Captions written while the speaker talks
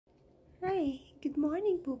Hi, good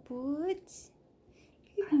morning, Poo-Poots.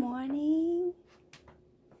 Good morning.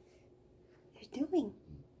 What are you doing?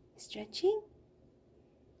 Stretching?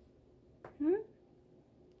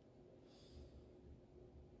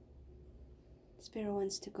 Spero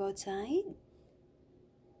wants to go outside?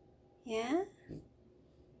 Yeah?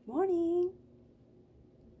 Morning.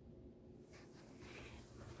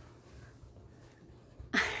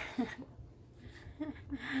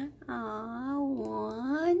 Aw,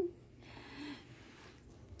 one.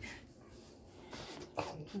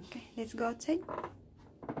 Okay, let's go outside.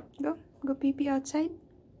 Go pee-pee outside.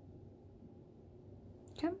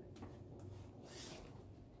 Come.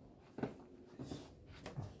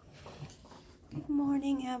 Good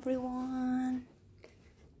morning, everyone.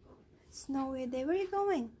 Snowy day. Where are you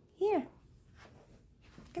going? Here.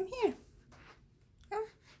 Come here. Come.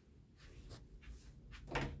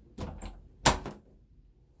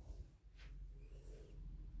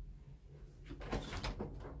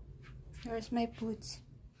 Where's my pooch?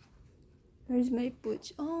 Where's my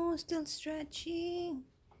pooch? Oh, still stretching.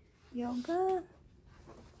 Yoga.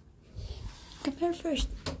 Come here first.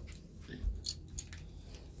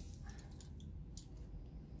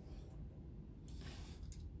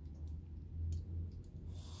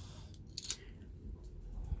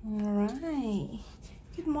 Alright.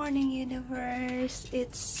 Good morning, universe.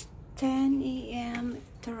 It's 10 a.m.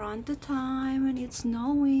 Toronto time and it's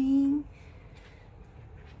snowing.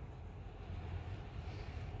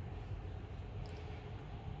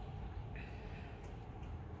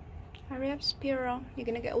 Hurry up, Spero. You're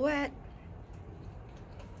gonna get wet.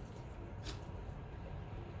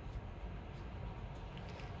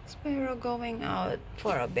 Spero going out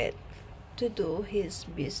for a bit to do his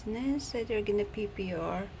business. So they're gonna pee-pee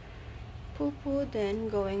or poo-poo, then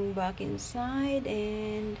going back inside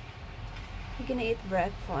and we're gonna eat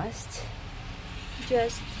breakfast.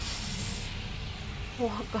 Just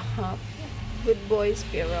woke up. Good boy,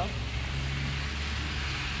 Spero.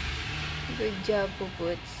 Good job,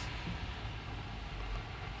 Poo-Poots.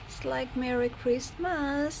 It's like Merry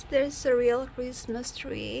Christmas. There's a real Christmas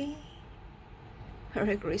tree.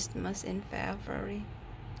 Merry Christmas in February.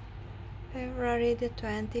 February the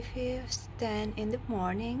 25th, 10 in the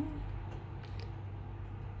morning.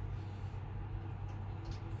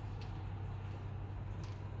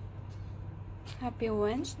 Happy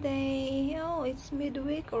Wednesday. Oh, it's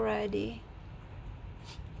midweek already.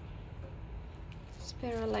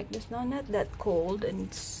 Spero like the snow, not that cold and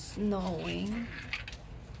it's snowing.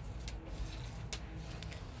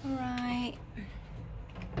 Alright.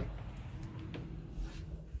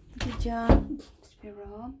 Good job,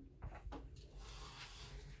 Spero.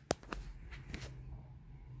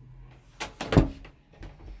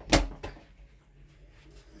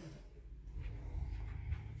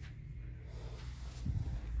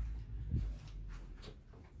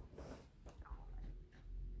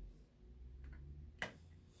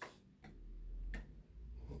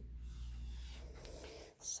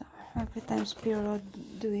 So every time Spero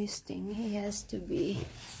do his thing, he has to be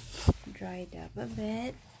dried up a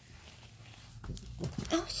bit.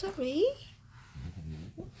 Oh, sorry.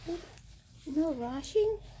 No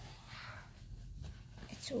rushing.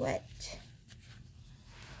 It's wet.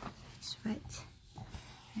 It's wet.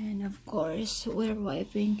 And of course, we're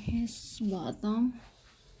wiping his bottom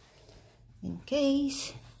in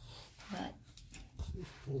case. But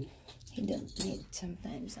he don't need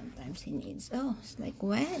sometimes he needs. Oh, it's like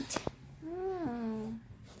wet. Oh,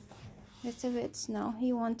 it's a bit snow.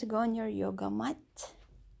 You want to go on your yoga mat?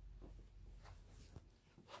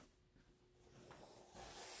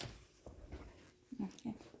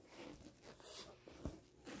 Okay.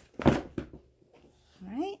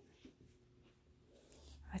 Alright.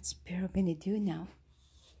 What's Spero gonna do now?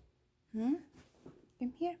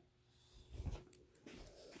 Come here.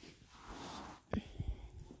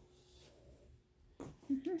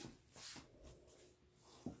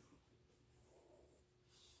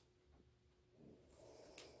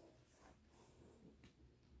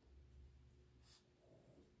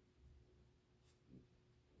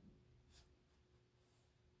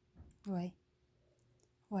 Why?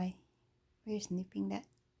 Why? Why are you snipping that?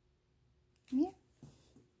 Come here.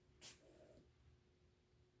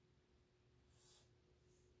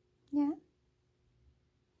 Yeah.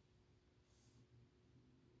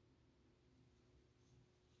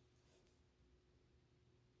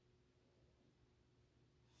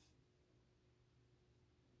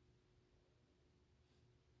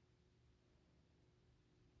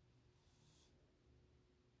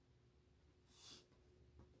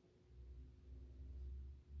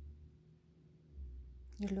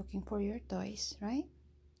 You're looking for your toys, right?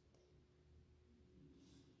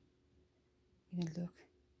 You can look.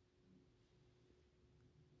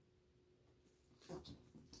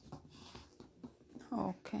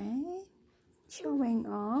 Okay. Showing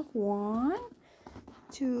off. 1,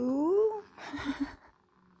 2.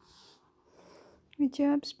 Good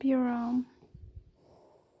job, Spero.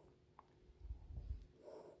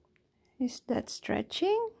 Is that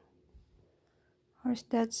stretching? Or is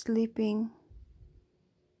that sleeping?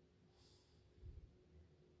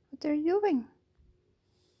 What are you doing?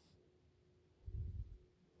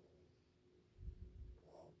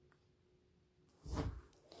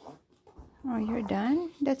 Oh, you're done?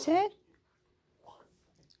 That's it?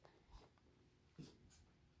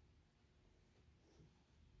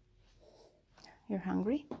 You're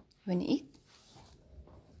hungry? You wanna eat?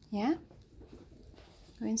 Yeah?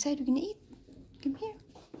 Go inside, we're gonna eat. Come here.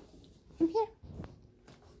 Come here.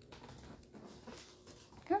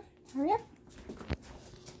 Come, hurry up.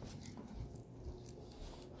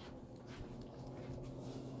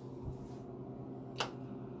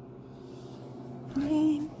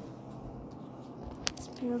 Okay.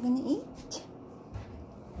 Spero gonna eat?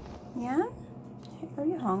 Yeah? Are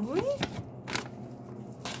you hungry?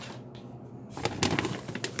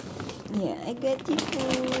 Yeah, I got your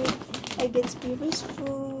food. I got Spero's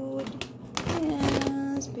food.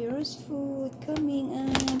 Yeah, Spero's food coming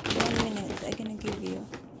up. 1 minute, I'm gonna give you.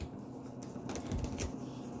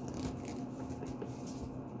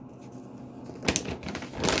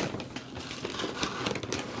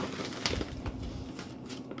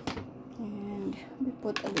 And we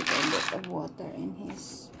put a little bit of water in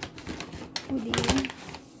his foodie.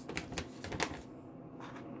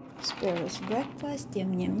 Spero's breakfast.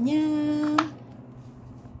 Yum, yum, yum.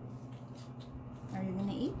 Are you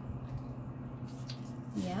gonna eat?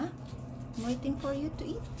 Yeah? I'm waiting for you to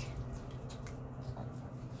eat.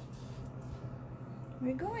 Where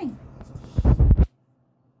are you going?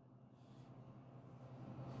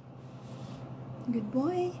 Good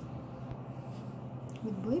boy.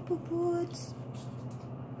 Good boy, Pupoots.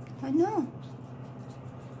 I know.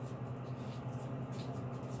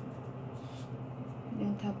 I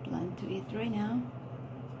don't have plan to eat right now.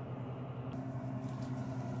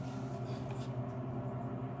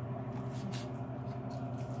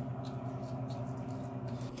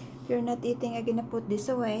 If you're not eating, I'm gonna put this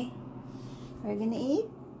away. Are you gonna eat?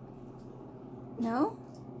 No?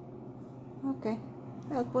 Okay.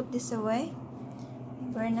 I'll put this away.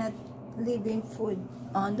 We're not leaving food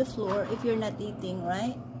on the floor if you're not eating,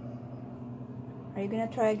 right? Are you gonna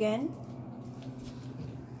try again?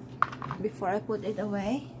 Before I put it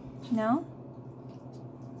away? No?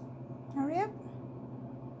 Hurry up.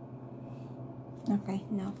 Okay,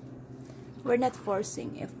 no. We're not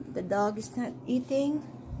forcing. If the dog is not eating,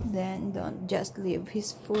 then don't just leave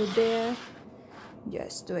his food there.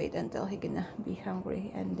 Just wait until he's gonna be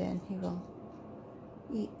hungry and then he will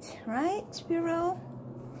eat. Right, Spero?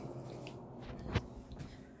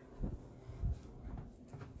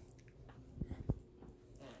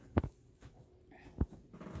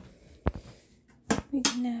 We're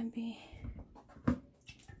gonna be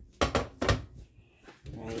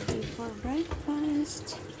ready for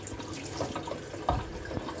breakfast.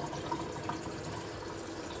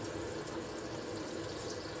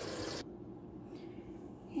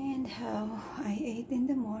 And how I ate in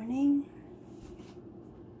the morning.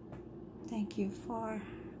 Thank you for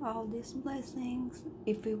all these blessings.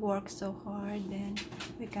 If we work so hard, then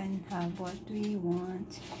we can have what we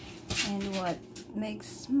want. And what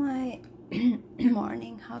makes my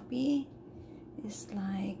morning happy is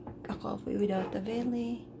like a coffee without a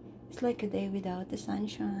belly. It's like a day without the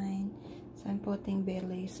sunshine. So I'm putting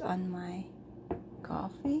Baileys on my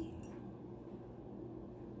coffee.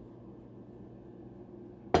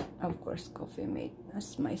 Of course, Coffee Mate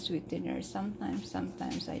as my sweetener.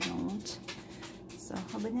 Sometimes I don't. So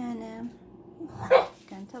a banana,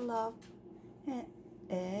 cantaloupe,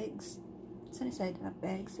 eggs, sunny side up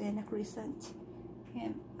eggs, and a croissant,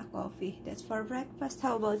 and a coffee. That's for breakfast.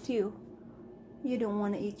 How about you? You don't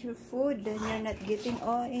want to eat your food, then you're not getting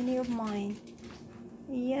any of mine.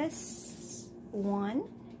 Yes. 1,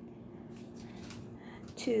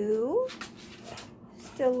 2.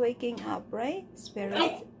 Still waking up, right?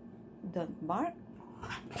 Spero, don't bark.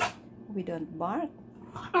 We don't bark.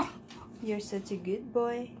 You're such a good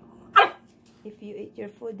boy. If you eat your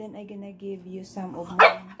food, then I'm gonna give you some of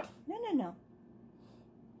mine. No.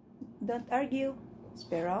 Don't argue,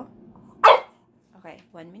 Spero. Okay,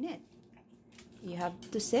 1 minute. You have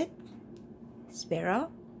to sit,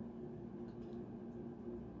 Spero.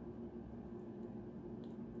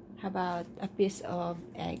 How about a piece of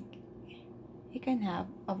egg? You can have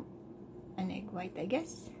an egg white, I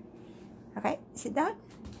guess. Okay, sit down.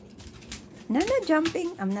 No, no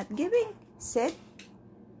jumping. I'm not giving. Sit.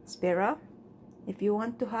 Spero, if you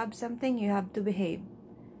want to have something, you have to behave.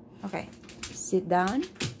 Okay. Sit down.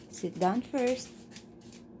 Sit down first.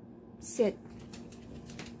 Sit.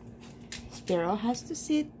 Spero has to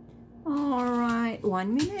sit. Alright.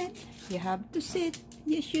 1 minute. You have to sit.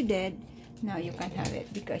 Yes, you did. Now you can have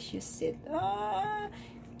it because you sit.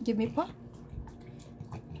 Give me paw.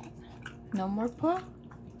 No more paw.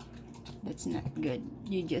 That's not good.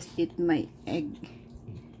 You just eat my egg.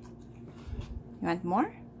 You want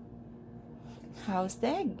more? How's the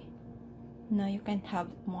egg? No, you can't have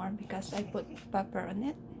more because I put pepper on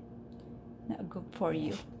it. Not good for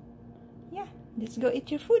you. Yeah, let's go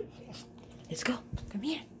eat your food. Let's go. Come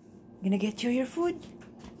here. I'm gonna get you your food.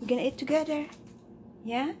 We're gonna eat together.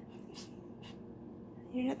 Yeah?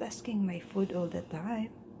 You're not asking my food all the time.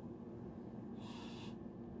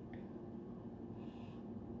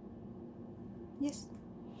 Yes.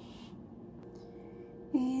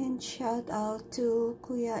 And shout out to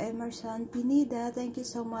Kuya Emerson Pinida. Thank you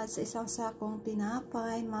so much sa isang sakong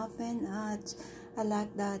tinapay, muffin, at I like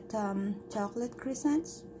that chocolate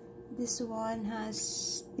croissants. This one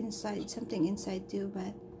has inside something inside too,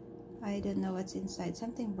 but I don't know what's inside.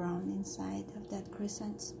 Something brown inside of that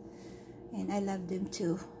croissants. And I love them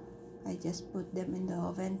too. I just put them in the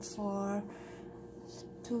oven for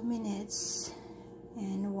 2 minutes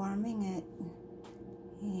and warming it.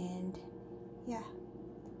 And yeah,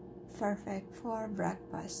 perfect for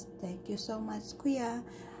breakfast. Thank you so much, Kuya.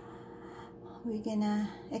 We're gonna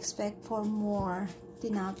expect for more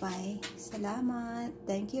tinapay. Salamat.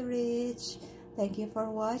 Thank you, Rich. Thank you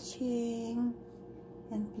for watching.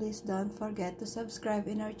 And please don't forget to subscribe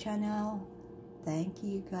in our channel. Thank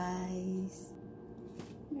you, guys.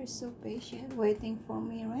 You're so patient waiting for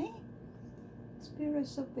me, right? Spero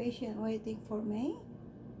is so patient waiting for me.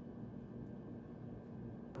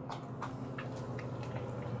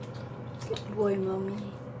 Good boy, mommy.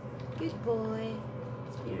 Good boy.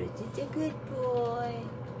 Spirit is a good boy.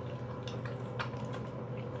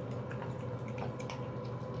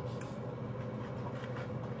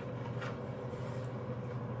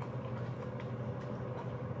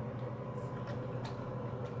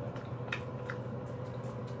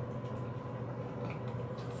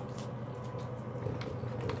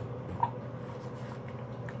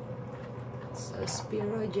 So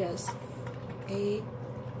Spero just ate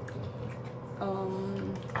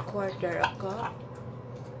quarter a cup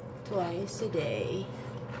twice a day.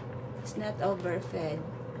 It's not overfed,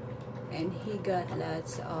 and he got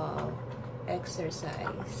lots of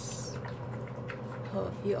exercise.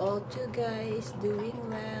 Hope you all two guys doing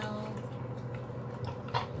well.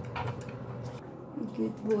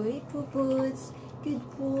 Good boy, Pupoots. Good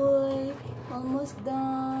boy. Almost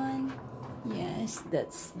done. Yes,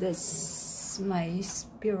 that's my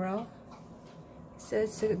Spero.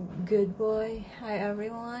 Such a good boy. Hi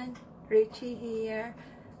everyone, Richie here.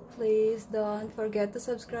 Please don't forget to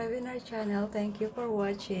subscribe in our channel. Thank you for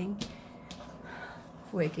watching.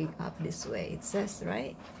 Waking up this way, it says,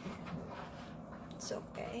 right? It's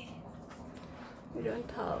okay. We don't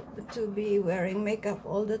have to be wearing makeup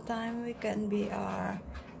all the time. We can be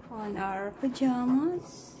on our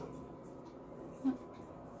pajamas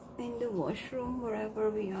in the washroom, wherever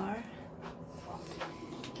we are.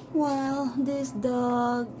 While this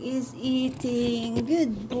dog is eating.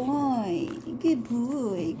 Good boy. Good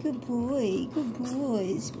boy. Good boy. Good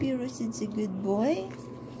boy. Spero is a good boy.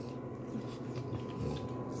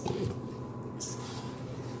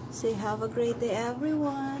 Say have a great day,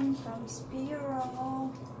 everyone. From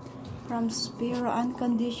Spero. From Spero,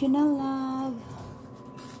 unconditional love.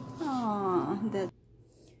 That.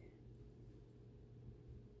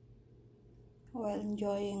 While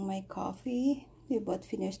enjoying my coffee, we both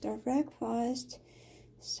finished our breakfast,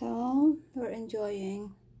 so we're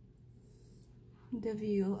enjoying the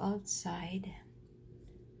view outside.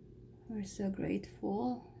 We're so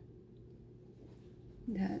grateful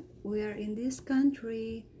that we are in this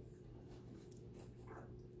country.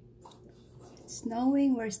 It's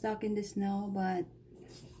snowing, we're stuck in the snow, but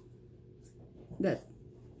that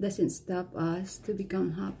doesn't stop us to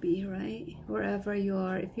become happy, right? Wherever you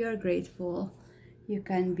are, if you are grateful, you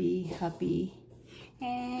can be happy.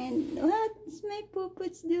 And what's my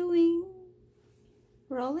Pupoots doing?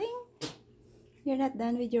 Rolling? You're not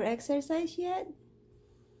done with your exercise yet?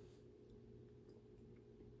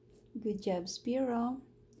 Good job, Spero.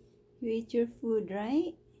 You ate your food,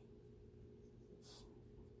 right?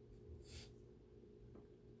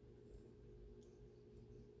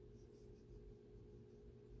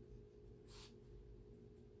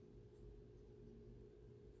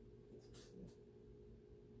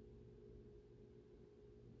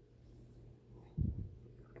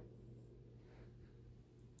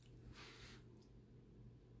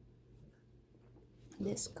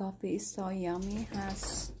 This coffee is so yummy,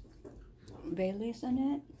 has Baileys on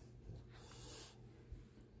it.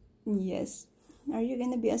 Yes. Are you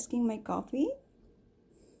gonna be asking my coffee?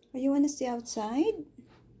 Or you wanna see outside?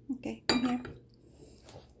 Okay, come here.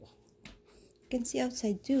 You can see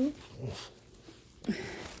outside too.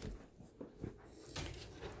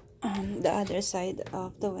 The other side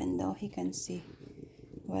of the window, he can see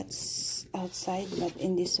what's outside, but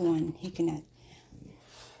in this one, he cannot.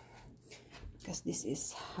 Because this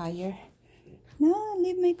is higher. No,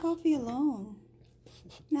 leave my coffee alone.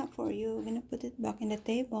 Not for you. I'm gonna put it back in the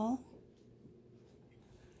table.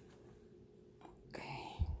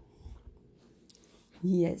 Okay.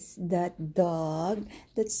 Yes, that dog.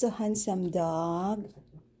 That's so handsome dog.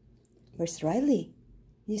 Where's Riley?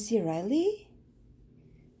 You see Riley?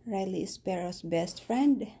 Riley is Spero's best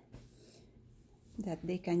friend. That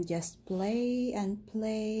they can just play and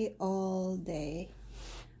play all day.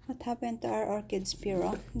 What happened to our orchid,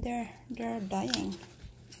 Spero? They're dying.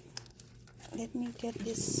 Let me get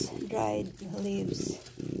these dried leaves.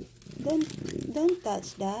 Don't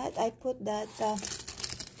touch that. I put that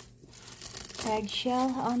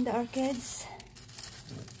eggshell on the orchids.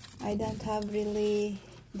 I don't have really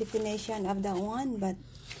definition of that one, but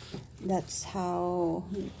that's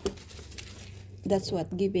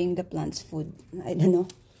what giving the plants food. I don't know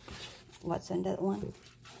what's on that one.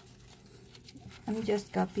 I'm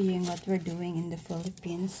just copying what we're doing in the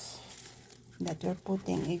Philippines, that we're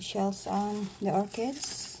putting eggshells on the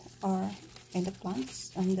orchids or in the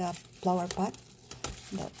plants on the flower pot.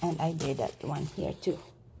 And I did that one here too.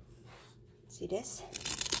 See this?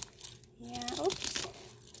 Yeah, oops.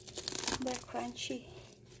 They're crunchy.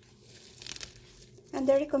 And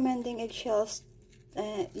they're recommending eggshells.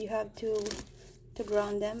 You have to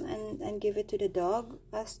ground them and give it to the dog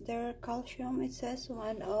as their calcium. It says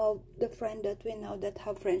one of the friend that we know that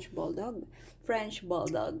have French Bulldog,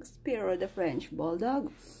 Spero the French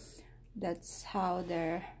Bulldog. That's how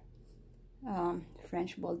their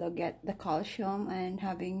French Bulldog get the calcium and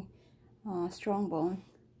having strong bone,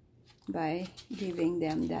 by giving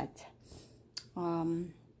them that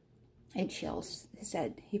eggshells. He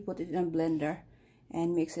said he put it in a blender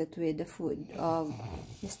and mix it with the food of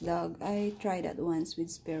his dog. I tried that once with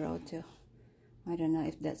Spero too. I don't know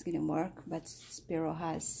if that's gonna work, but Spero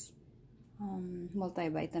has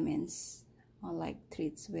multivitamins, like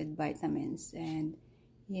treats with vitamins, and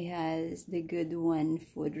he has the good one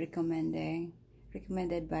food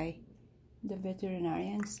recommended by the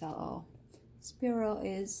veterinarian. So Spero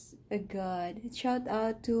is a good. Shout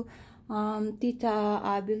out to Tita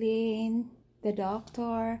Abilene, the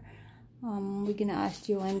doctor. We're gonna ask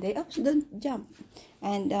you one day. Oops, don't jump.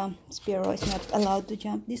 And Spero is not allowed to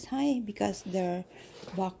jump this high because their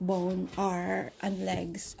backbone and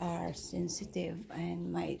legs are sensitive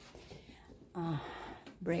and might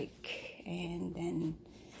break, and then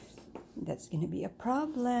that's gonna be a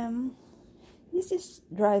problem. This is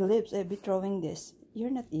dry leaves. I'll be throwing this.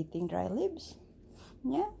 You're not eating dry leaves?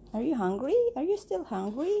 Yeah? Are you hungry? Are you still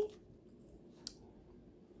hungry?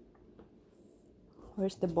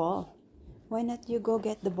 Where's the ball? Why not you go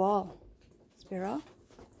get the ball, Spero?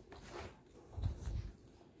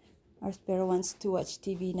 Our Spero wants to watch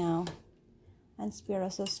TV now. And Spero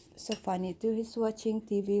so funny too. He's watching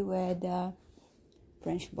TV with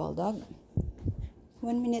French Bulldog.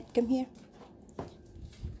 1 minute, come here.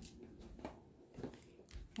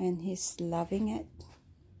 And he's loving it.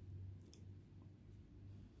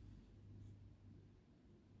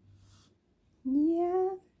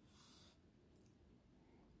 Yeah.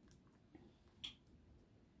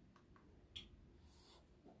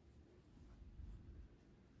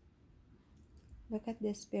 Look at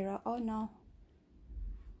this, Spero. Oh no.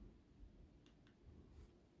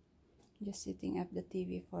 Just setting up the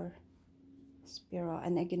TV for Spero,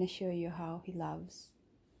 and I'm gonna show you how he loves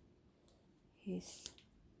his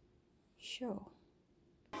show.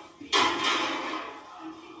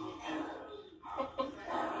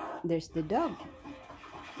 There's the dog.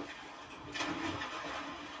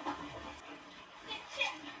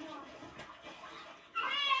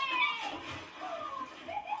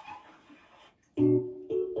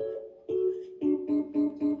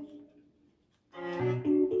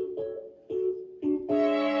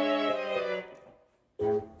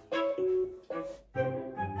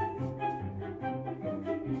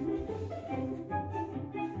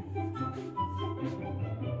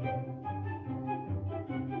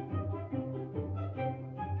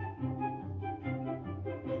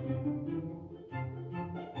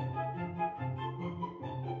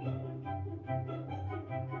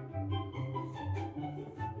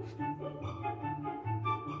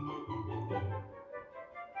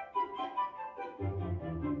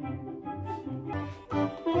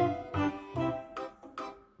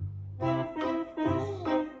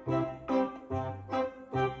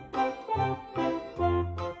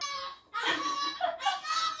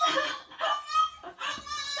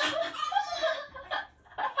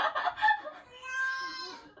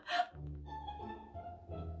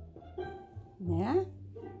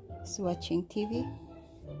 He's watching TV.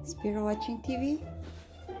 Spero watching TV.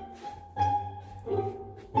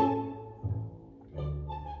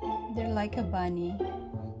 They're like a bunny.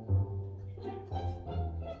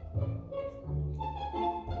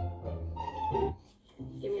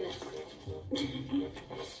 Give me that.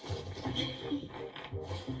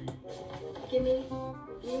 Give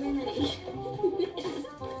me that.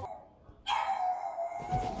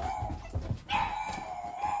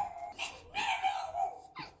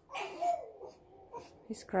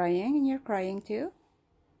 He's crying and you're crying too?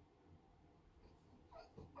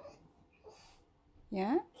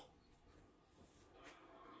 Yeah?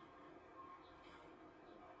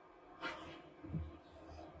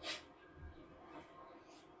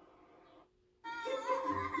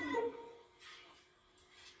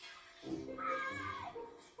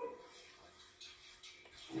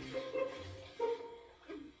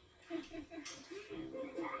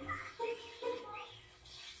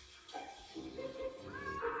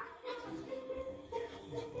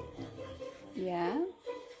 Yeah?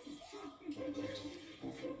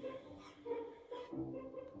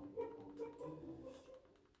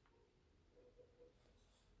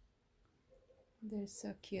 They're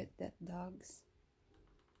so cute, that dogs.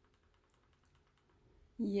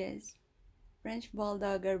 Yes, French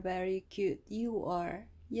Bulldog are very cute. You are.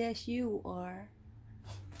 Yes, you are.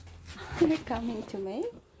 You're coming to me?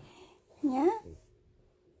 Yeah?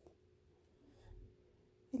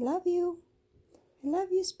 I love you. I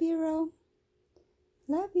love you, Spero.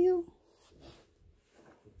 Love you.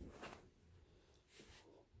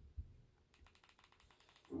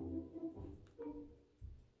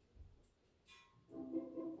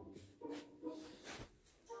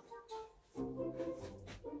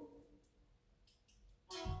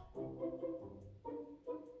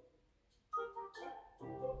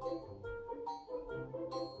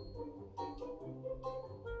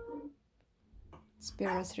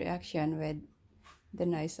 Spero's reaction with the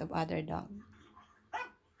noise of other dog.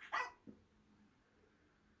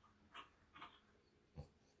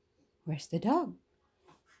 Where's the dog?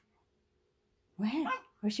 Where?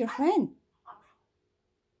 Where's your friend?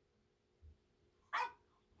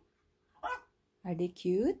 Are they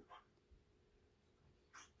cute?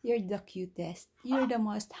 You're the cutest. You're the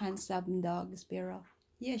most handsome dog, Spero.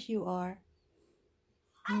 Yes, you are.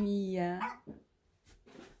 Yeah.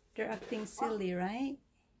 They're acting silly, right?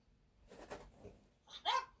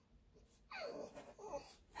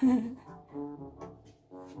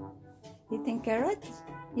 Eating carrots?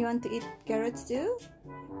 You want to eat carrots too?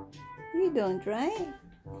 You don't, right?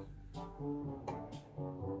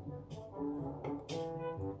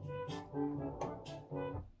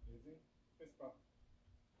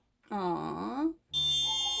 Aww.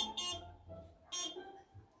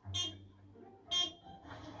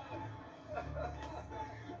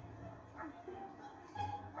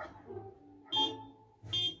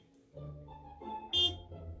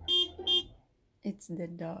 It's the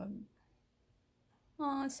dog.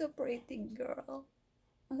 Oh, so pretty girl.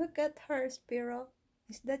 Look at her, Spero.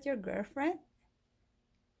 Is that your girlfriend?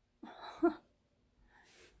 Are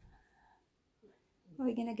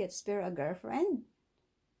we gonna get Spero a girlfriend?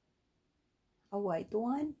 A white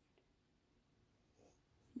one?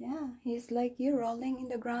 Yeah, he's like you, rolling in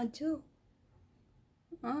the ground too.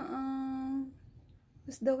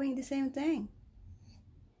 Who's doing the same thing?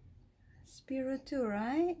 Spero too,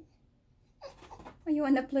 right? Oh, you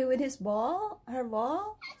wanna play with his ball? Her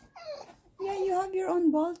ball? Yeah, you have your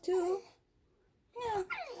own ball too. Yeah.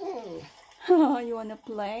 Oh, you wanna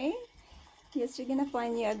play? Yes, we're gonna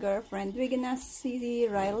find you a girlfriend. We're gonna see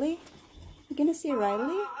Riley. We're gonna see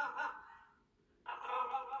Riley.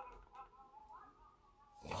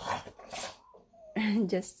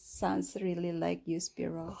 Just sounds really like you,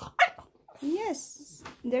 Spero. Yes,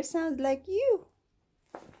 they sound like you.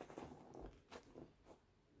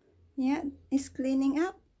 Yeah, he's cleaning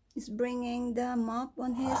up. He's bringing the mop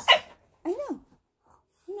on his... I know.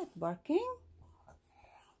 I'm not barking.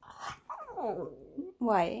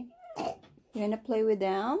 Why? You wanna play with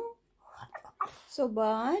them? So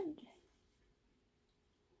bad?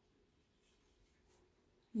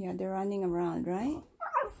 Yeah, they're running around, right?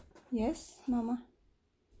 Yes, Mama.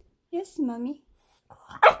 Yes, Mommy.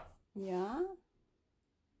 Yeah?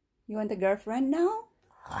 You want a girlfriend now?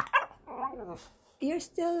 You're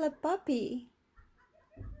still a puppy.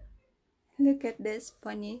 Look at this,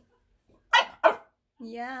 funny.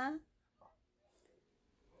 Yeah.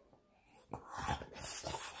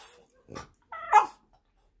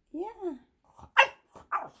 Yeah.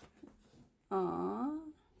 Aww.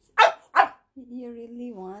 You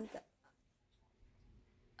really want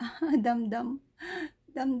Dum Dum.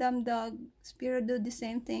 Dum dum dog. Spero do the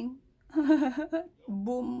same thing.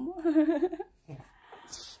 Boom.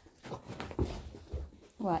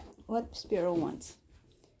 What Spero wants?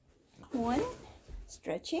 One,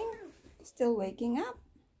 stretching, still waking up.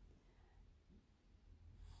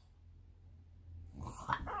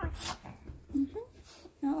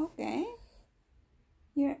 Oh, okay.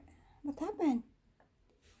 What happened?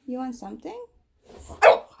 You want something?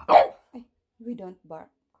 Ay, we don't bark.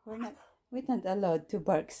 We're not allowed to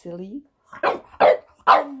bark, silly.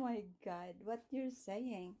 Oh my God, what you're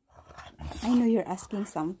saying? I know you're asking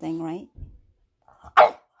something, right?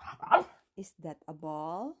 Is that a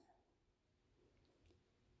ball?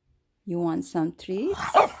 You want some treats?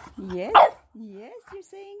 Yes, yes, you're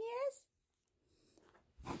saying yes.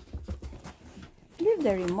 Leave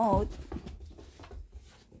the remote.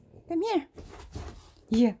 Come here.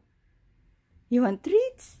 Yeah. You want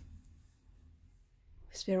treats?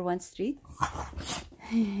 Spero wants treats.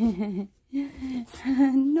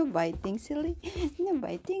 No biting, silly. No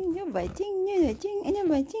biting, no biting, no biting, no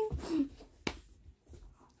biting.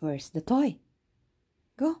 Where's the toy?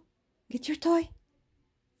 Go, get your toy.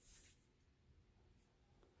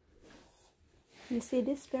 You see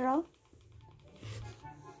this, Spero?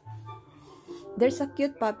 There's a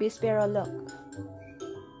cute puppy, Spero, look.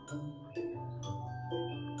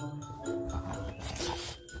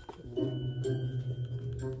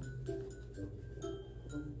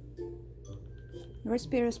 Where's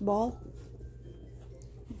Spero's ball?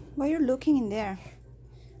 Why are you looking in there?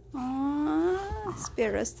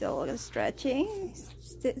 Spero's still stretching.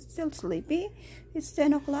 Still sleepy. It's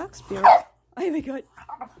 10 o'clock, Spero. Oh my God.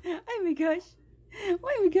 Oh my gosh.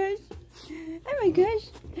 Oh my gosh. Oh my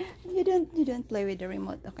gosh. You don't play with the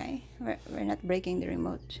remote, okay? We're not breaking the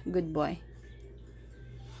remote. Good boy.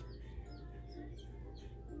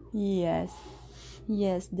 Yes.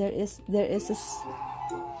 Yes, there is a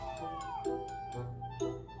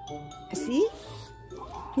see?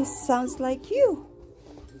 He sounds like you.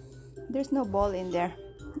 There's no ball in there.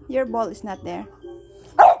 Your ball is not there.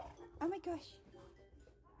 Oh my gosh.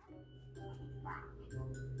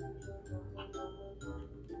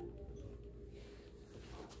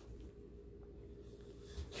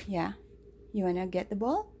 Yeah. You wanna get the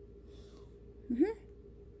ball? You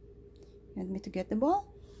want me to get the ball?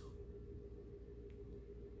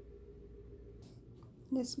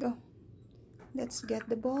 Let's go. Let's get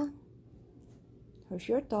the ball. Where's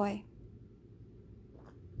your toy?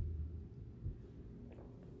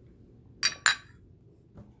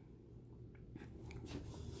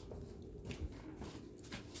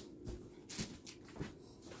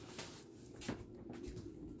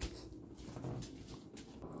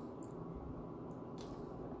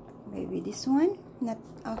 Maybe this one? Not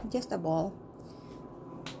just a ball.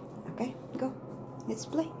 Okay, go. Let's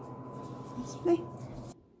play. Let's play.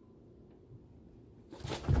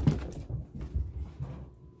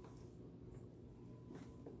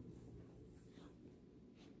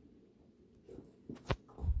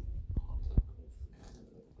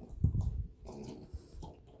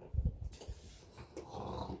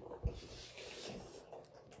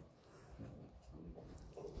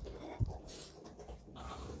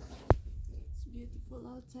 Beautiful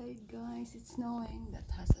outside, guys. It's snowing. That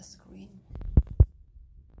has a screen.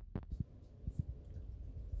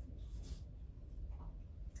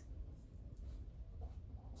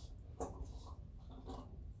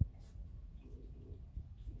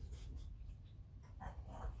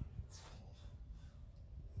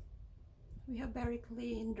 We have very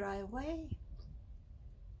clean driveway.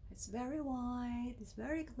 It's very white. It's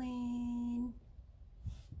very clean.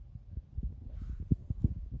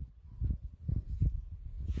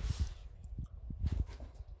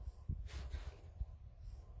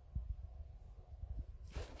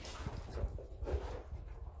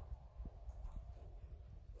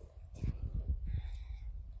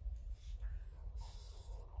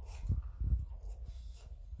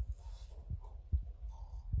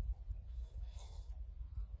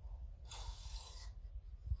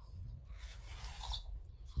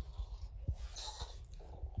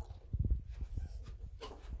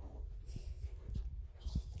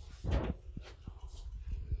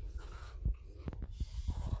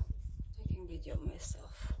 Video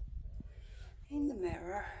myself in the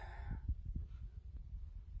mirror.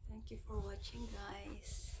 Thank you for watching,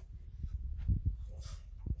 guys.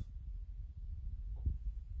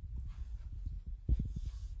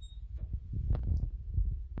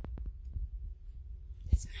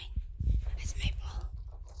 It's mine. It's my ball.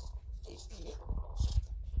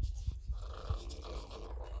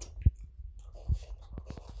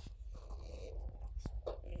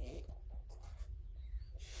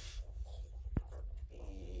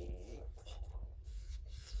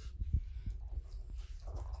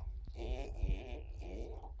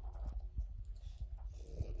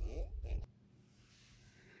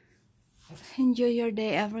 Enjoy your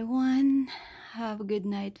day, everyone. Have a good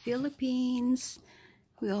night, Philippines.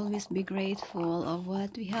 We always be grateful of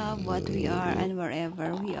what we have, what we are, and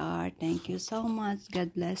wherever we are. Thank you so much.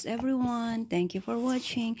 God bless everyone. Thank you for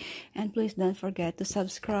watching. And please don't forget to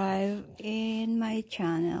subscribe in my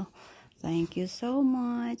channel. Thank you so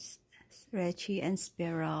much. Cutest and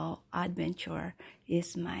Spero Adventure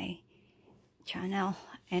is my channel.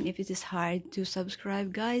 And if it is hard to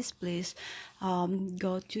subscribe, guys, please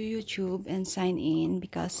go to YouTube and sign in,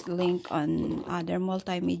 because link on other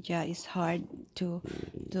multimedia is hard to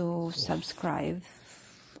subscribe.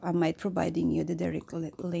 I might providing you the direct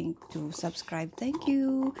link to subscribe. Thank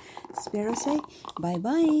you. Spero, say bye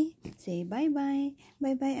bye. Say bye bye.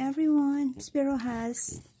 Bye bye, everyone. Spero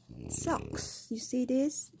has socks. You see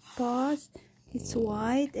this? Paws. It's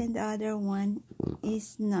white and the other one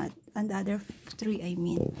is not. And the other three, I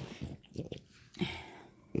mean.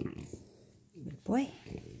 Good boy.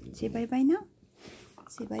 Say bye-bye now.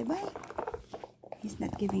 Say bye-bye. He's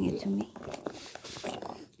not giving it to me.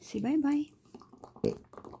 Say bye-bye.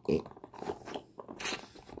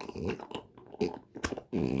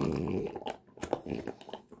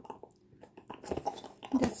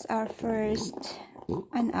 That's our first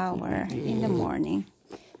an hour in the morning.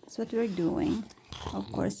 That's what we're doing.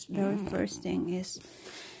 Of course, very first thing is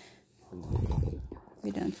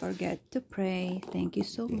we don't forget to pray. Thank you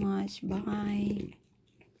so much. Bye.